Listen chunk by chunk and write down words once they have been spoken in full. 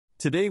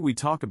Today we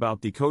talk about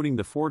decoding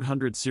the Ford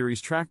 100 series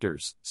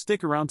tractors.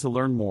 Stick around to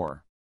learn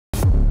more.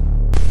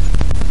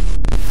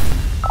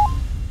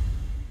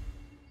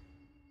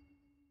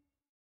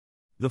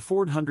 The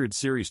Ford 100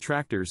 series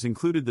tractors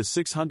included the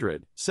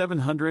 600,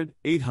 700,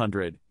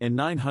 800, and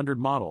 900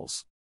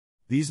 models.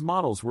 These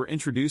models were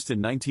introduced in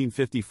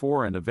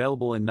 1954 and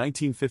available in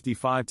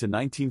 1955 to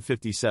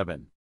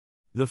 1957.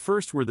 The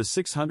first were the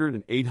 600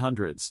 and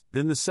 800s,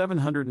 then the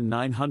 700 and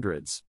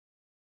 900s.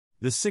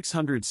 The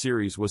 600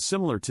 series was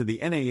similar to the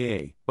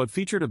NAA, but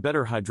featured a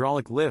better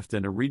hydraulic lift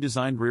and a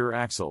redesigned rear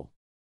axle.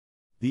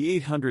 The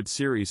 800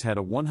 series had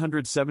a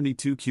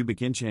 172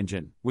 cubic inch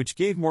engine, which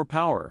gave more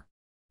power.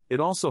 It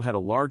also had a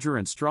larger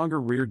and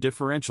stronger rear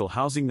differential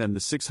housing than the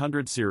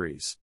 600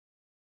 series.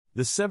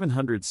 The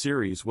 700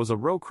 series was a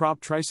row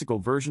crop tricycle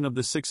version of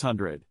the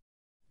 600.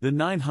 The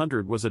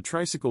 900 was a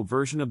tricycle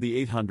version of the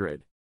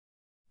 800.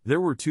 There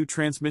were two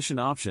transmission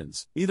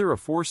options, either a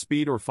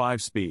 4-speed or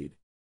 5-speed.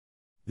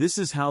 This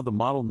is how the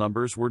model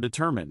numbers were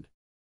determined.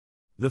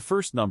 The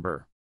first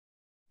number.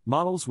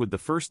 Models with the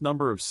first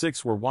number of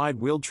 6 were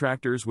wide-wheeled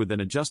tractors with an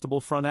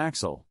adjustable front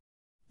axle.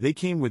 They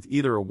came with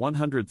either a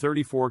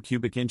 134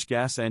 cubic inch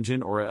gas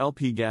engine or a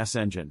LP gas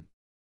engine.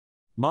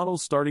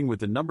 Models starting with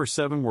the number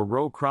 7 were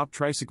row crop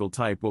tricycle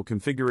type wheel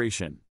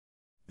configuration.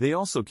 They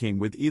also came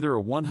with either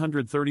a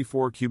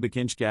 134 cubic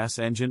inch gas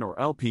engine or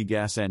LP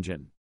gas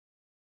engine.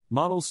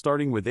 Models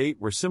starting with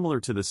 8 were similar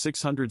to the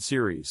 600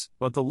 series,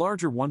 but the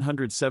larger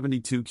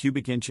 172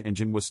 cubic inch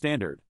engine was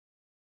standard.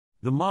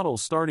 The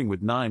models starting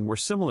with 9 were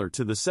similar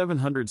to the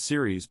 700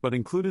 series but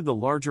included the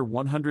larger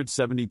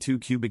 172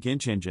 cubic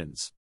inch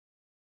engines.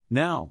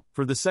 Now,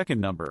 for the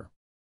second number.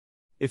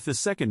 If the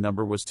second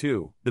number was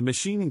 2, the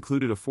machine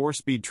included a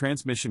 4-speed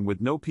transmission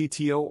with no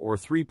PTO or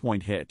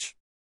 3-point hitch.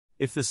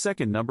 If the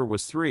second number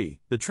was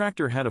 3, the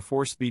tractor had a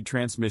 4-speed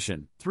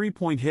transmission,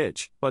 3-point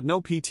hitch, but no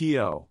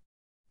PTO.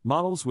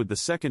 Models with the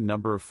second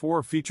number of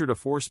 4 featured a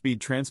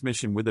 4-speed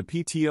transmission with a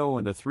PTO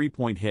and a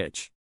 3-point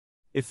hitch.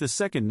 If the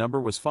second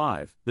number was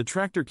 5, the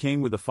tractor came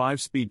with a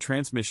 5-speed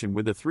transmission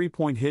with a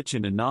 3-point hitch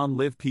and a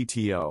non-live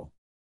PTO.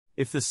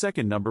 If the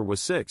second number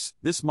was 6,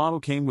 this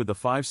model came with a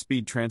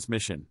 5-speed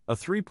transmission, a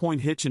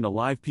 3-point hitch and a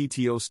live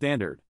PTO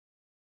standard.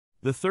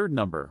 The third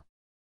number.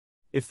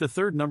 If the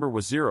third number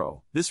was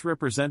 0, this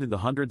represented the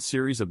 100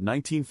 series of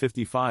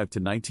 1955 to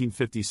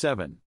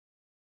 1957.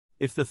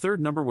 If the third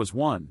number was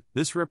 1,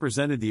 this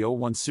represented the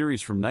 01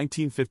 series from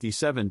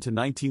 1957 to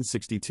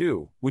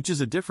 1962, which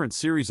is a different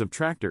series of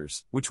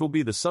tractors, which will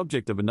be the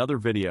subject of another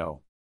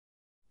video.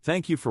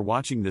 Thank you for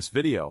watching this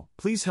video.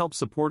 Please help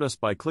support us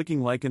by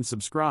clicking like and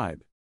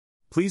subscribe.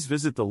 Please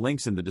visit the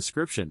links in the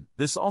description.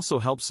 This also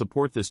helps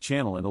support this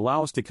channel and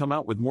allow us to come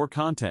out with more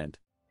content.